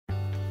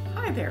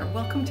Hi there,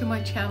 welcome to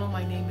my channel.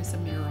 My name is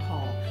Amirah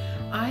Hall.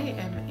 I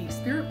am a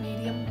spirit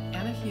medium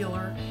and a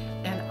healer,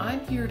 and I'm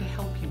here to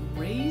help you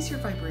raise your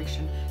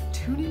vibration,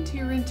 tune into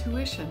your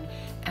intuition,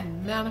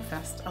 and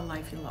manifest a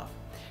life you love.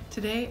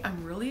 Today,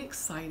 I'm really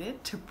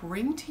excited to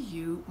bring to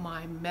you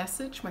my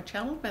message, my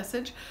channeled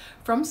message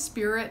from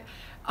Spirit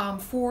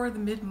for the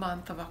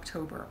mid-month of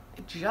October.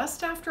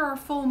 Just after our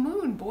full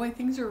moon, boy,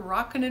 things are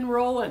rocking and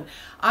rolling.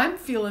 I'm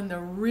feeling the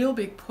real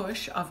big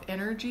push of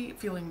energy,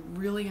 feeling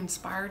really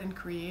inspired and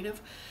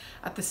creative.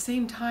 At the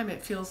same time,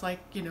 it feels like,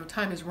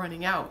 time is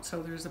running out,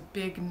 so there's a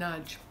big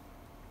nudge.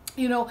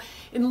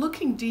 In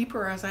looking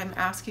deeper as I'm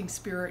asking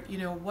Spirit,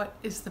 what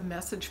is the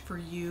message for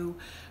you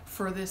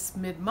for this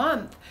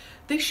mid-month,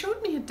 they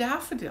showed me a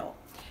daffodil.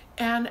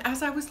 And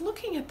as I was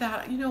looking at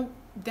that,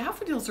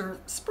 daffodils are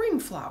spring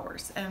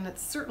flowers, and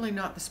it's certainly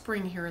not the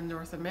spring here in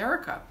North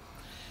America.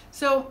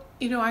 So,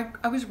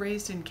 I was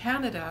raised in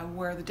Canada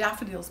where the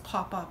daffodils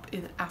pop up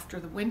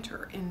after the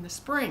winter in the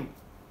spring.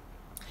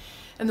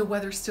 And the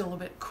weather's still a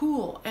bit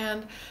cool.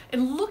 And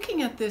in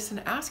looking at this and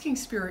asking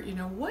Spirit,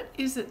 what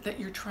is it that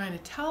you're trying to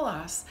tell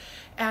us?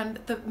 And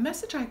the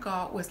message I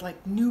got was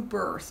like new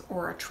birth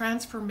or a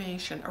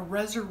transformation, a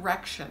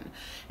resurrection.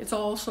 It's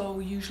also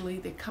usually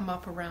they come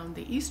up around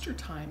the Easter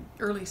time,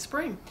 early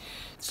spring.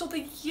 So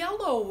the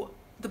yellow,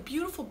 the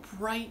beautiful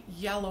bright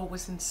yellow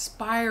was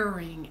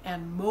inspiring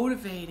and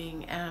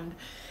motivating, and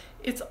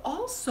it's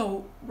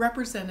also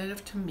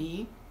representative to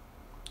me.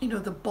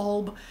 The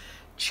bulb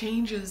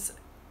changes,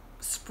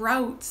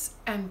 sprouts,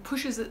 and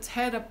pushes its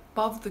head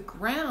above the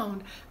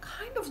ground,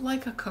 kind of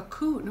like a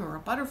cocoon or a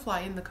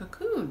butterfly in the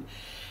cocoon.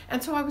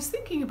 And so I was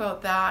thinking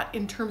about that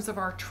in terms of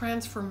our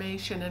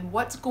transformation and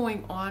what's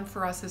going on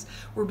for us as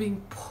we're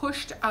being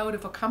pushed out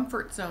of a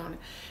comfort zone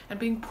and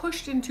being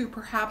pushed into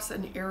perhaps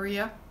an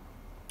area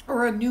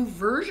or a new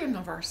version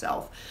of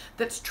ourselves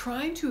that's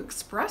trying to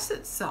express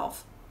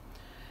itself.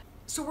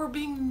 So we're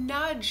being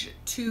nudged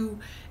to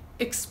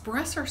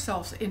express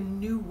ourselves in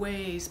new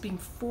ways, being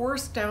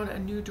forced down a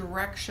new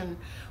direction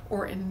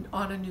or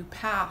on a new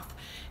path.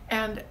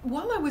 And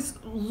while I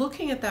was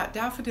looking at that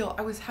daffodil,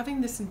 I was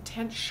having this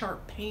intense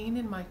sharp pain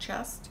in my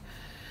chest.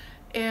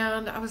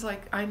 And I was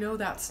like, I know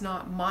that's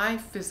not my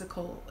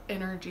physical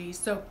energy.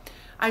 So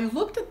I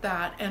looked at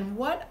that, and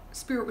what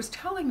Spirit was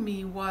telling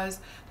me was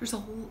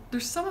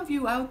there's some of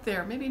you out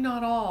there, maybe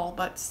not all,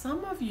 but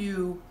some of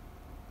you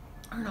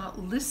are not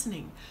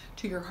listening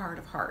to your heart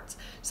of hearts.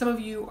 Some of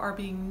you are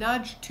being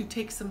nudged to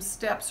take some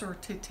steps or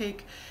to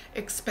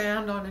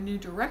expand on a new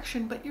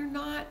direction, but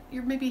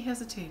you're maybe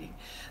hesitating.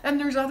 And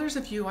there's others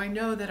of you I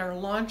know that are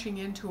launching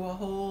into a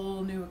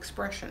whole new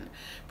expression.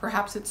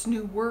 Perhaps it's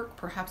new work,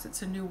 perhaps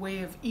it's a new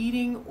way of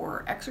eating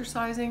or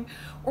exercising,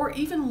 or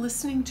even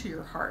listening to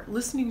your heart,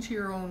 listening to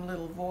your own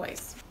little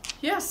voice.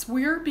 Yes,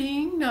 we're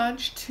being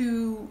nudged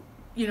to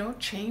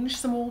change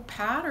some old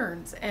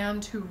patterns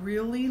and to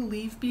really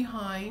leave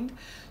behind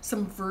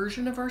some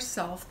version of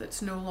ourself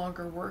that's no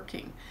longer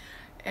working.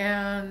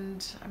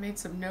 And I made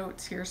some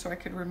notes here so I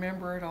could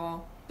remember it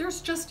all.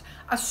 There's just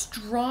a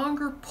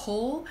stronger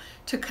pull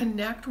to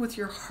connect with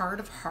your heart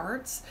of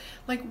hearts.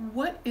 Like,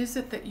 what is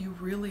it that you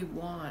really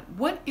want?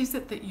 What is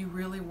it that you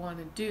really want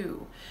to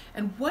do?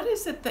 And what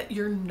is it that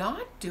you're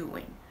not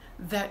doing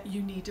that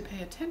you need to pay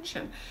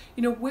attention?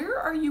 Where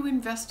are you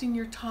investing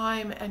your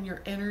time and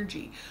your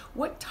energy?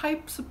 What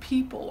types of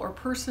people or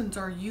persons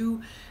are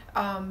you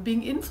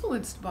being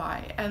influenced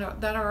by and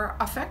that are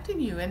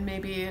affecting you? And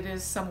maybe it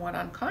is somewhat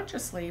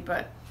unconsciously,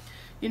 but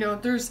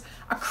there's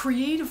a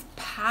creative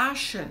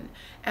passion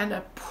and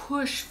a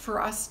push for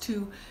us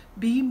to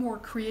be more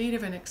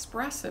creative and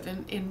expressive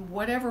in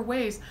whatever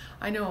ways.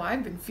 I know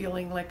I've been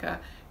feeling like a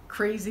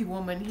crazy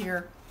woman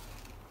here,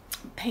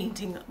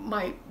 painting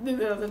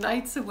the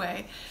nights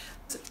away.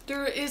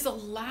 There is a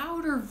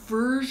louder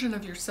version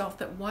of yourself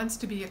that wants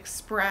to be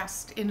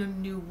expressed in a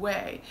new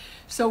way.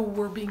 So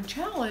we're being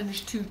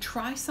challenged to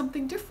try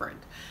something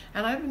different.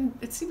 And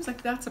it seems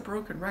like that's a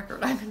broken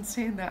record. I've been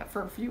saying that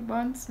for a few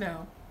months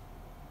now.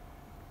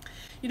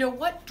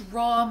 What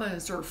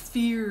dramas or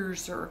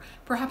fears or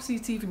perhaps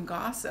it's even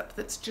gossip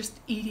that's just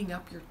eating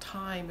up your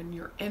time and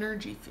your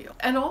energy field.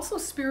 And also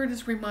Spirit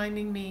is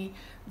reminding me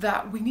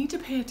that we need to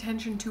pay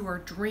attention to our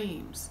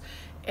dreams.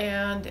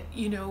 And,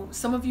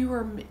 some of you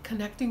are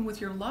connecting with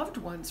your loved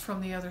ones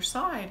from the other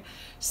side.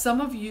 Some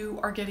of you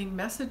are getting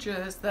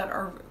messages that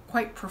are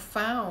quite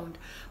profound.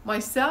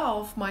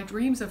 Myself, my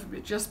dreams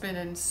have just been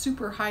in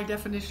super high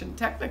definition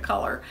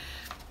Technicolor.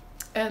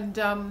 And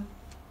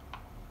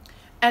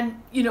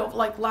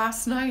like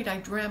last night, I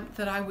dreamt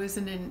that I was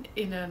in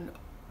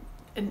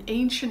an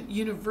ancient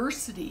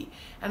university,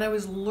 and I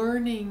was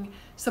learning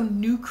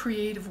some new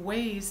creative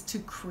ways to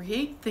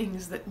create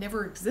things that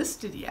never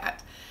existed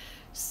yet.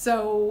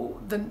 So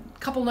the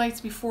couple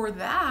nights before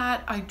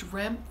that, I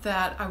dreamt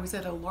that I was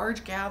at a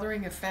large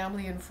gathering of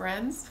family and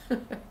friends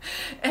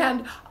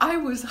and I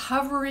was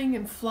hovering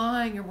and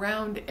flying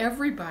around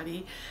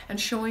everybody and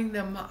showing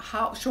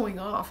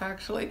off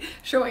actually,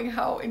 showing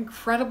how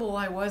incredible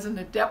I was and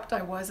adept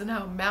I was and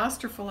how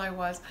masterful I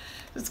was.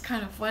 It's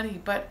kind of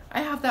funny, but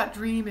I have that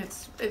dream.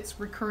 It's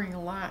recurring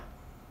a lot.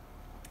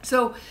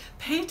 So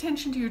pay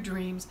attention to your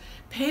dreams,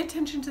 pay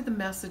attention to the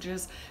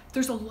messages.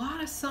 There's a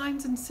lot of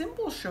signs and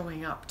symbols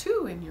showing up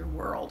too in your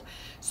world.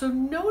 So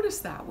notice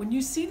that when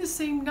you see the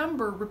same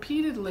number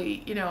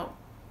repeatedly,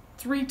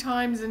 3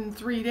 times in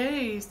 3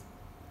 days,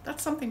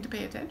 that's something to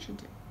pay attention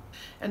to.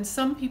 And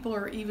some people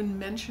are even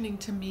mentioning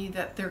to me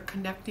that they're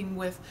connecting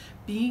with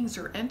beings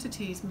or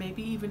entities,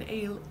 maybe even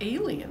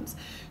aliens.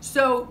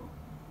 So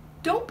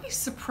don't be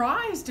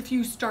surprised if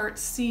you start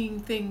seeing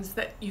things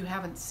that you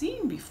haven't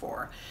seen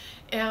before.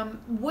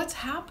 What's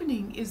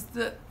happening is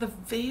that the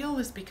veil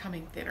is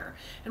becoming thinner.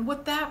 And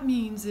what that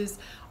means is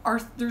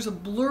there's a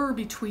blur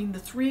between the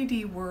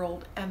 3D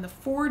world and the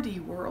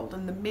 4D world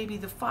and maybe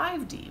the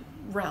 5D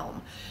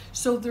realm.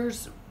 So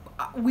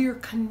we're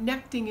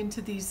connecting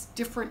into these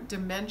different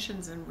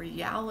dimensions and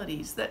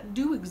realities that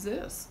do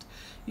exist.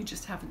 You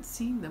just haven't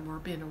seen them or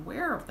been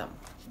aware of them.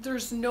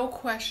 There's no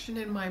question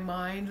in my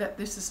mind that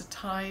this is a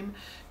time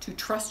to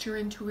trust your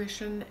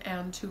intuition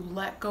and to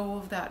let go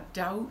of that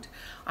doubt.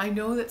 I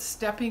know that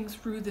stepping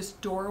through this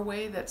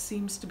doorway that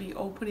seems to be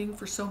opening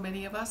for so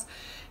many of us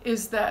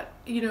is that,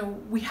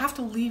 we have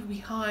to leave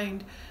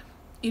behind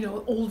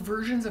old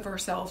versions of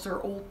ourselves or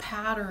old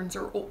patterns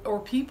or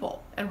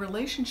people and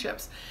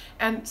relationships,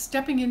 and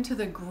stepping into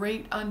the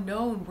great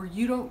unknown where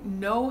you don't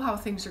know how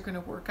things are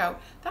going to work out.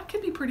 That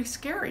can be pretty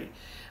scary.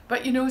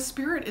 But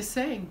Spirit is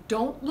saying,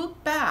 don't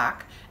look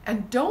back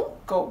and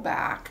don't go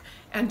back,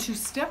 and to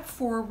step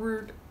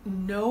forward,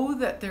 know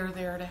that they're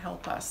there to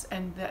help us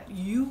and that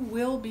you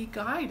will be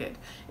guided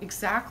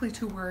exactly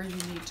to where you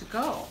need to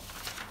go.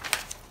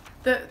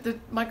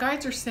 My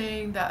guides are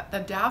saying that the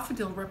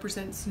daffodil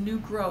represents new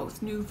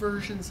growth, new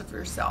versions of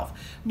yourself,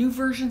 new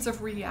versions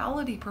of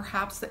reality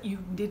perhaps that you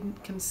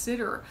didn't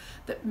consider,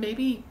 that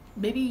maybe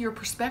your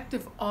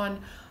perspective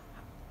on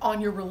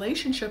your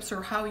relationships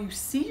or how you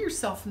see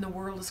yourself in the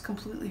world is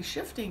completely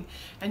shifting,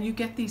 and you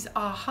get these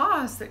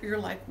ahas that you're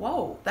like,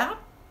 whoa,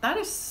 that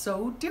is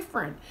so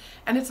different.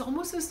 And it's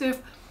almost as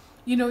if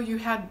you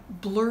had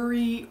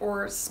blurry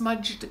or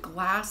smudged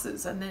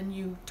glasses, and then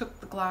you took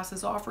the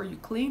glasses off or you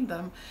cleaned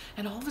them,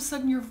 and all of a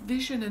sudden your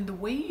vision and the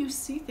way you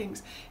see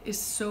things is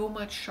so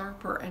much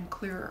sharper and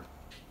clearer.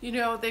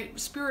 The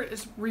Spirit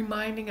is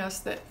reminding us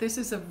that this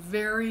is a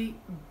very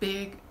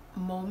big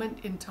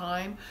moment in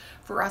time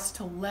for us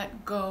to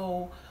let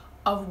go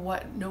of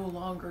what no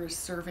longer is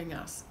serving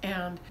us.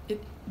 And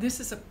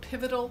this is a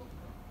pivotal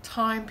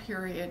time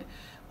period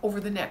over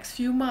the next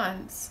few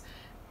months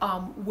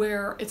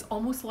where it's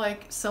almost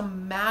like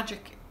some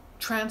magic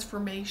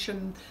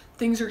transformation.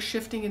 Things are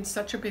shifting in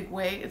such a big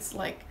way. It's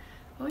like,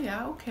 oh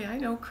yeah, okay, I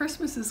know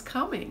Christmas is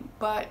coming,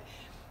 but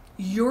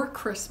your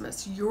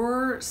Christmas,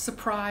 your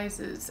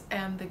surprises,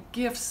 and the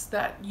gifts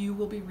that you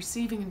will be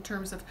receiving in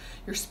terms of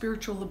your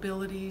spiritual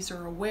abilities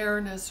or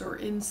awareness or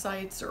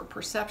insights or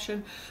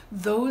perception,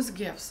 those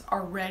gifts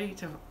are ready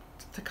to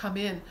come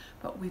in,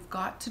 but we've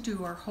got to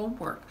do our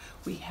homework.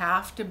 We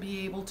have to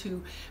be able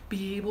to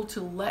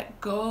let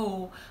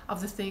go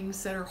of the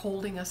things that are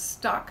holding us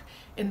stuck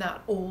in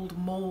that old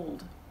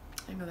mold.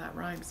 I know that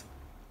rhymes.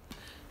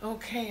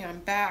 Okay,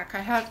 I'm back.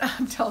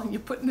 I'm telling you,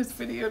 putting this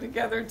video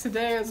together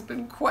today has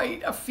been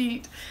quite a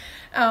feat.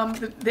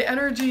 The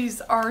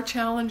energies are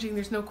challenging.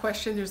 There's no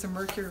question. There's a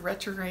Mercury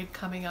retrograde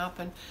coming up,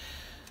 and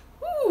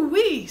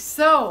woo-wee.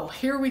 So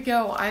here we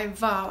go.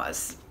 I've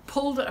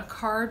pulled a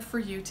card for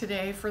you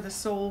today for the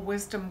Soul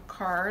Wisdom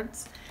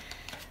cards.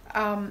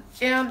 And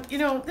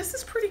this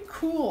is pretty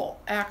cool,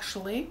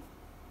 actually.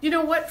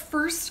 What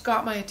first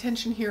got my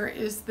attention here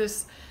is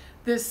this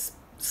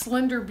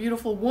slender,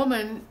 beautiful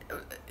woman,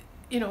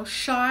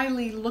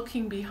 shyly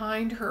looking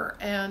behind her,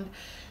 and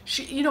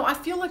she, I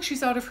feel like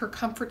she's out of her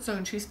comfort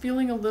zone. She's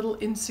feeling a little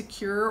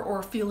insecure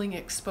or feeling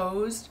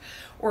exposed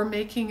or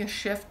making a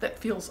shift that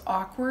feels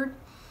awkward.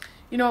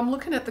 I'm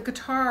looking at the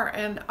guitar,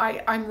 and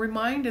I'm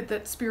reminded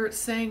that Spirit's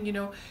saying,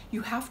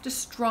 you have to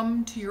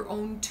strum to your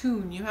own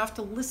tune. You have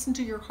to listen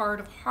to your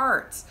heart of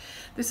hearts.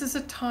 This is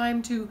a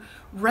time to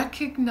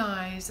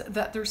recognize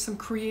that there's some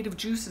creative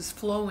juices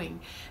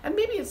flowing. And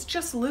maybe it's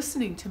just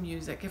listening to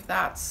music, if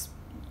that's,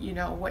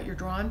 what you're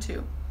drawn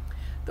to.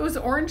 Those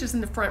oranges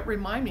in the front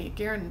remind me,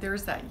 again,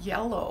 there's that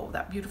yellow,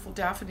 that beautiful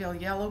daffodil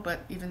yellow,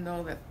 but even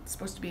though that's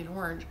supposed to be an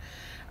orange.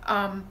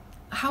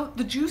 How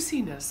the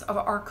juiciness of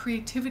our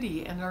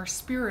creativity and our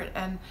spirit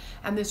and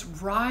this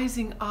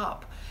rising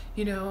up,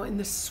 in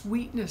the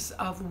sweetness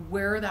of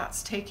where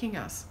that's taking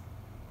us.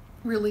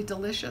 Really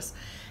delicious.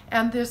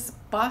 And this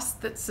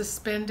bust that's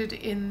suspended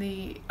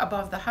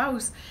above the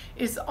house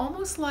is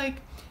almost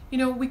like,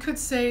 we could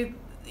say,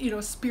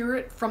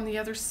 spirit from the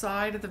other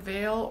side of the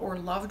veil, or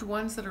loved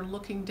ones that are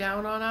looking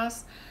down on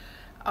us.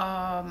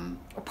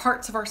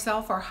 parts of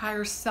ourself, our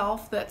higher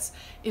self, that's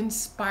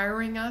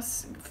inspiring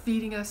us,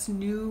 feeding us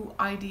new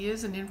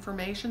ideas and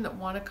information that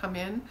want to come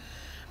in.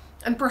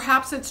 And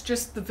perhaps it's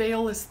just the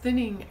veil is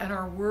thinning and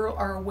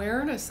our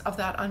awareness of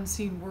that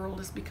unseen world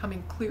is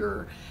becoming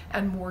clearer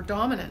and more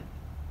dominant.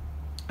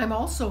 I'm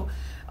also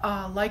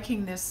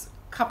liking this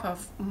cup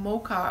of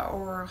mocha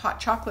or hot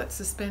chocolate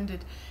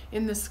suspended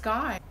in the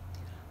sky.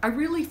 I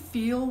really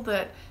feel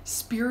that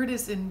Spirit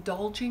is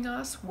indulging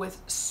us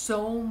with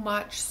so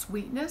much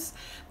sweetness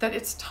that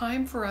it's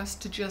time for us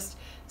to just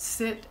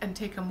sit and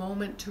take a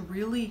moment to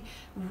really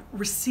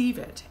receive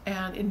it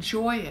and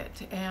enjoy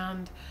it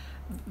and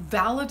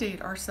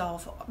validate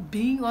ourselves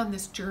being on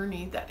this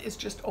journey that is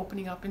just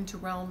opening up into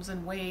realms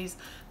and ways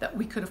that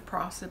we could have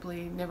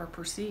possibly never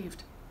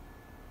perceived.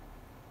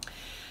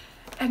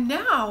 And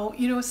now,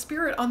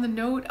 Spirit, on the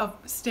note of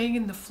staying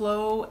in the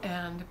flow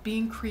and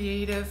being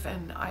creative,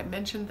 and I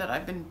mentioned that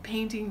I've been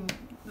painting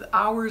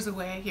hours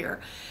away here,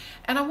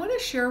 and I want to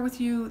share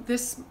with you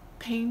this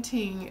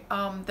painting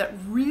that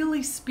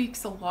really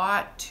speaks a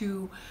lot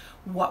to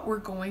what we're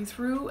going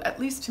through. At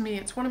least to me,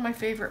 it's one of my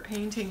favorite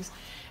paintings.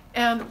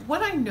 And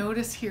what I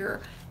notice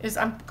here is,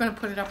 I'm going to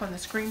put it up on the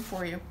screen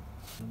for you.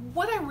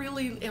 What I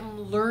really am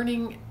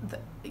learning,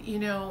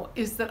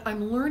 is that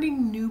I'm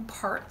learning new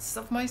parts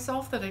of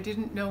myself that I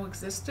didn't know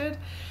existed.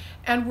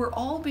 And we're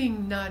all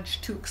being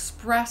nudged to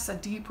express a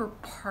deeper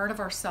part of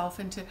ourselves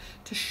and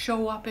to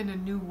show up in a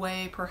new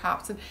way,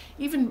 perhaps. And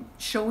even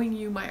showing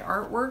you my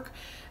artwork,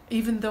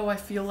 even though I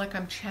feel like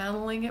I'm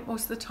channeling it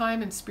most of the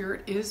time and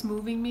Spirit is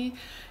moving me,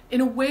 in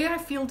a way I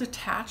feel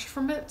detached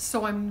from it,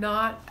 so I'm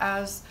not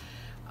as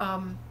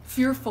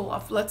fearful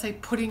of, let's say,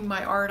 putting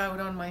my art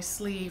out on my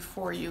sleeve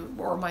for you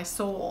or my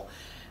soul,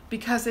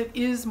 because it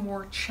is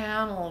more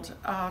channeled,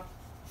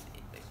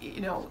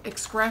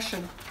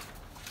 expression.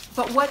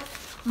 But what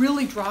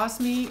really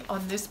draws me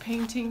on this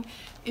painting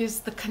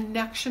is the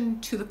connection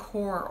to the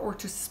core or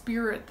to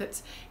Spirit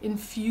that's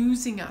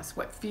infusing us.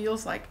 What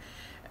feels like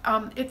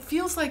it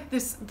feels like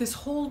this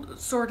whole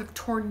sort of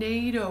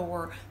tornado,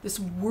 or this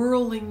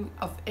whirling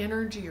of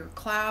energy or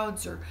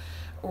clouds,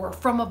 or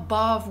from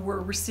above we're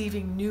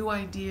receiving new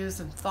ideas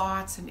and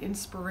thoughts and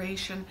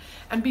inspiration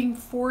and being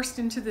forced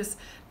into this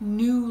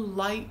new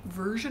light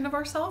version of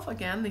ourselves.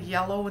 Again, the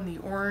yellow and the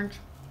orange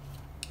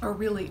are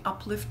really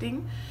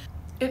uplifting.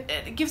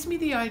 It gives me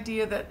the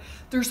idea that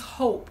there's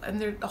hope, and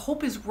the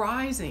hope is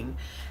rising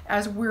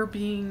as we're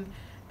being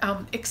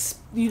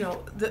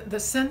the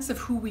sense of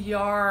who we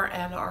are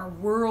and our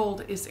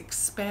world is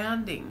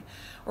expanding,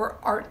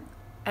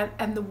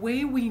 and the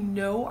way we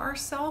know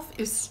ourselves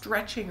is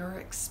stretching or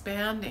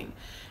expanding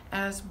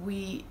as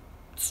we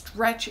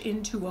stretch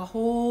into a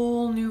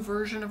whole new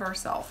version of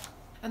ourselves.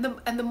 And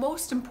the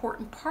most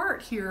important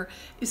part here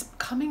is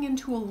coming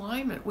into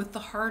alignment with the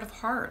heart of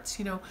hearts.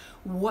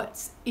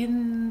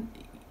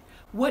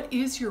 What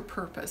is your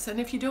purpose? And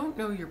if you don't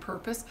know your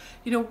purpose,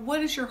 what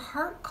is your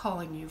heart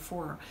calling you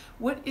for?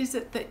 What is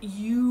it that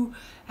you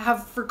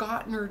have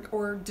forgotten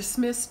or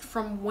dismissed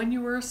from when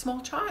you were a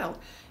small child?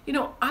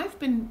 I've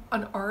been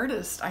an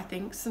artist, I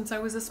think, since I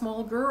was a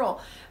small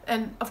girl.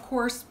 And of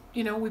course,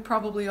 we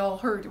probably all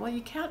heard, well,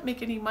 you can't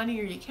make any money,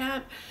 or you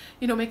can't,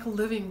 make a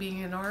living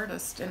being an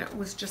artist. And it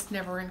was just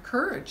never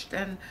encouraged.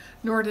 And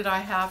nor did I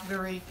have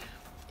very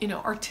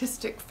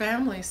artistic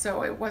family,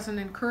 so it wasn't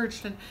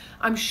encouraged. And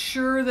I'm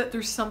sure that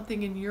there's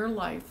something in your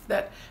life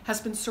that has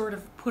been sort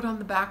of put on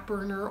the back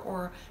burner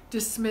or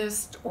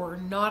dismissed or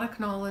not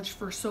acknowledged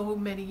for so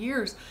many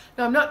years.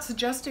 Now, I'm not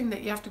suggesting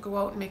that you have to go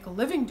out and make a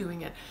living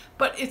doing it,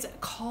 but it's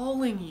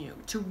calling you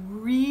to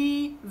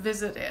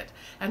revisit it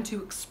and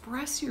to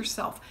express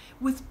yourself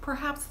with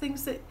perhaps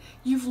things that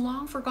you've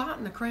long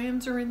forgotten. The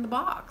crayons are in the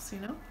box,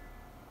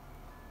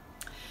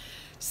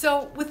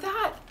 So with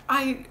that,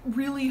 I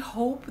really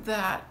hope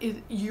that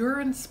you're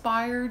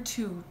inspired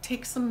to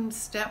take some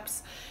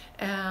steps,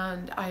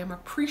 and I am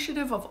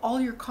appreciative of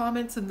all your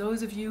comments and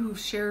those of you who've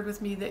shared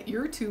with me that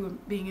you're too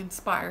being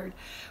inspired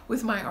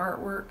with my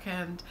artwork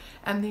and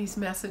these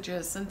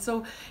messages. And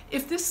so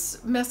if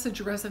this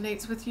message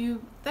resonates with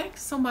you,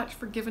 thanks so much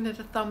for giving it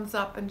a thumbs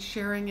up and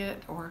sharing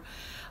it, or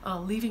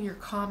leaving your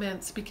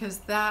comments, because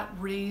that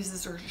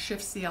raises or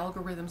shifts the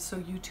algorithm so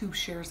YouTube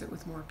shares it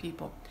with more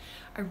people.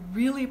 I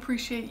really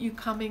appreciate you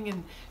coming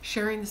and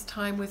sharing this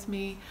time with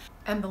me.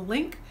 And the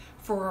link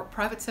for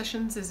private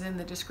sessions is in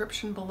the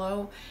description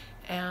below,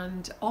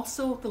 and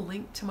also the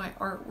link to my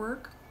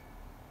artwork,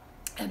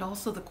 and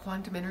also the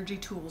quantum energy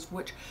tools,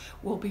 which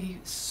will be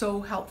so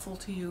helpful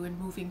to you in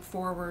moving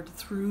forward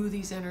through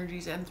these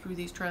energies and through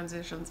these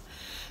transitions.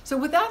 So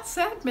with that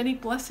said, many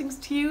blessings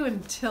to you.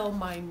 Until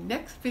my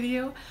next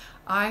video,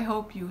 I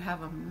hope you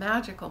have a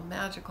magical,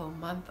 magical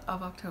month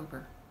of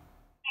October.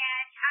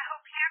 And I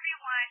hope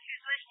everyone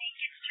who's listening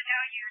gets to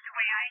know you the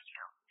way I do.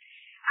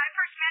 I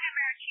first met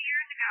Amirah 2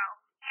 years ago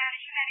at a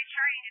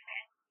humanitarian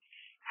event.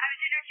 I was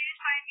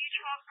introduced by a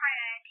mutual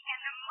friend, and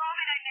the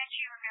moment I met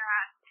you,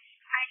 Amirah,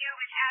 I knew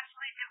it was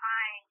absolutely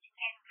divine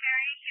and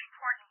very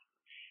important.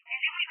 And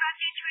then we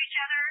bumped into each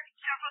other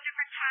several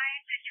different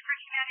times at different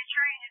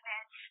humanitarian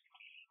events.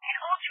 And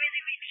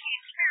ultimately we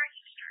became spirit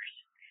sisters.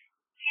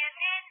 And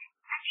then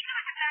I think it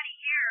was about a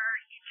year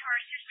into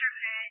our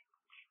sisterhood,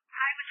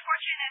 I was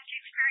fortunate enough to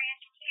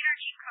experience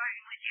energy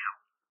clearing with you.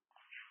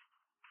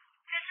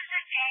 This is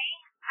a day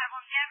I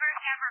will never,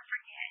 ever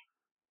forget.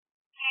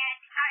 And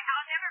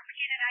I'll never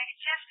forget it. I had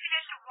just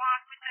finished a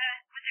walk with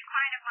a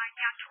client of mine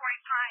down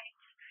Torrey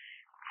Pines.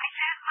 I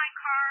sat in my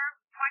car,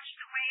 watched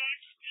the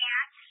waves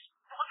dance,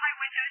 rolled my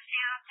windows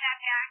down, sat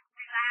back,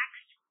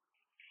 relaxed,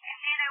 and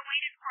then I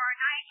waited for a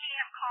 9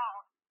 a.m. call.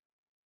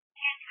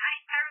 And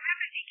I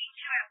remember thinking,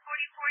 too, at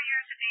 44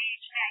 years of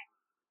age, that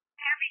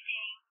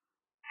everything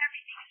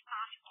is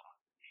possible.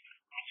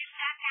 I just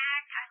sat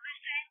back, I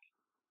listened,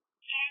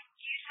 and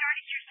you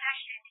started your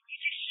session, and you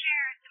just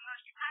shared the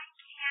most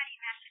uncanny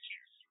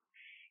messages.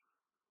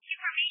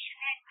 Information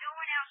that no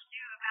one else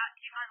knew about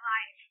in my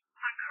life,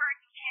 on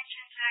current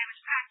intentions that I was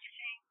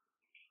practicing.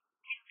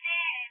 And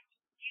then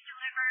you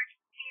delivered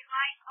a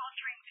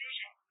life-altering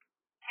vision.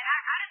 And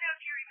I don't know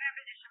if you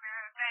remember this,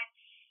 Amirah, but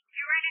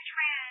you were in a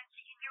trance,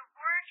 and your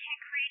words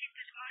had created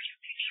this motion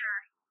picture.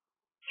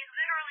 It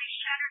literally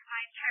shuddered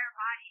my entire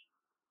body.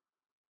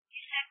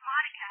 You said,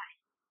 Monica,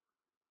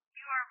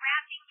 you are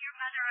wrapping your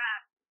mother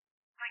up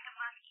like a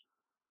mummy.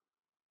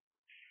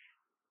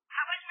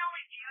 I wasn't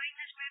only viewing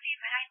this movie,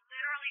 but I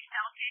literally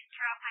felt it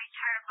throughout my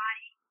entire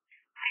body.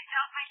 I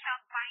felt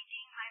myself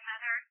binding my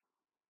mother,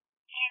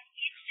 and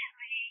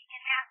instantly,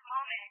 in that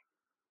moment,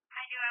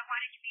 I knew I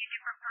wanted to be a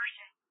different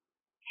person.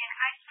 And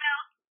I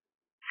felt,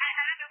 I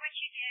don't know what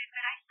you did,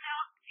 but I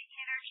felt the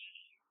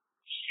energy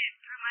shift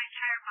through my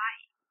entire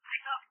body. I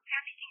felt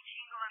everything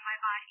tingle in my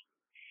body.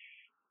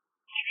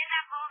 And in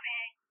that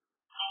moment,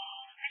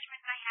 all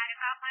judgments I had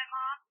about my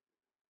mom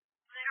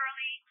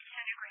literally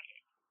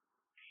disintegrated.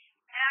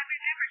 And I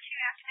remember, too,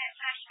 after that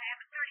session, I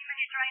have a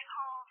 30-minute drive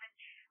home, and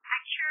I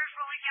had tears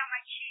rolling down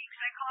my cheeks.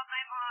 I called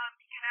my mom,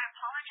 and I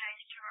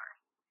apologized to her.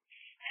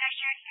 And I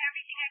shared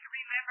everything I could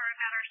remember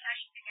about our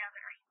session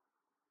together.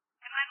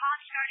 And my mom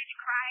started to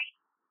cry,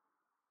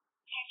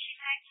 and she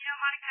said,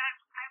 Monica,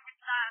 I would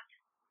love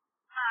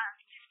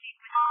to speak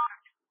with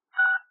you.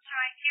 So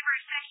I gave her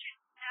a session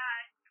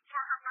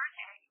for her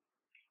birthday.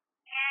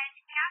 And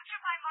after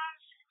my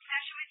mom's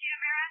session with you,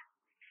 Amirah,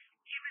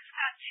 it was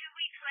about 2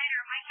 weeks later,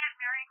 my Aunt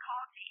Mary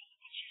called me,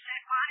 and she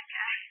said,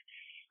 Monica,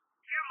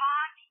 your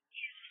mom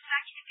is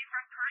such a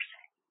different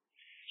person.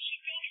 She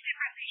thinks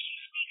differently. She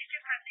speaks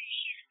differently.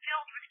 She's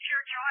filled with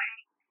pure joy.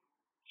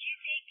 Do you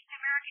think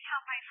Amirah can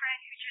help my friend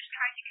who just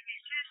tried to commit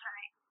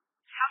suicide?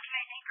 How can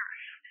I thank her?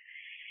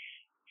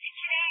 And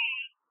today,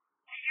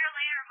 a year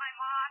later, my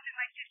mom and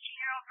my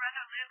 15-year-old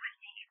brother live with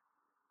me.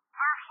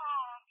 Our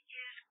home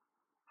is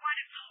one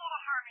of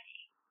total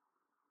harmony.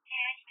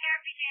 And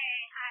every day,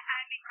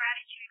 I'm in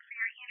gratitude for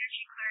your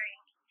energy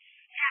clearing.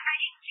 And I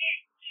didn't get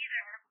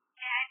either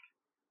that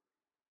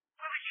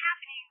what was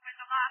happening was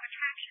the law of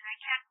attraction. I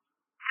kept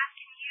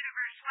asking the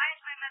universe, why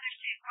is my mother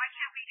sick? Why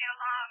can't we get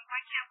along?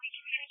 Why can't we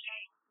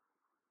communicate?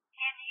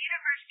 And the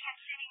universe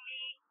kept sending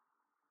me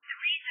the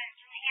reasons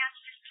and the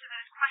answers to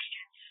those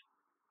questions.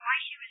 Why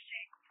she was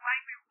sick, why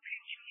we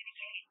couldn't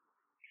communicate.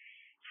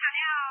 So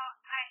now,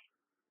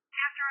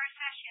 after our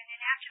session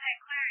and after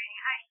that clearing,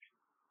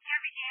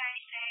 every day I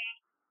say,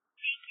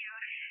 thank you.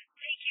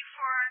 Thank you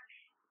for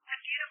a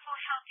beautiful,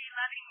 healthy,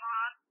 loving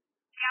mom,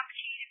 the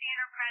opportunity to be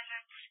in her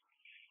presence.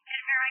 And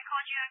Amirah, I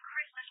called you on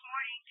Christmas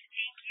morning to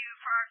thank you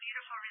for our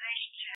beautiful relationship.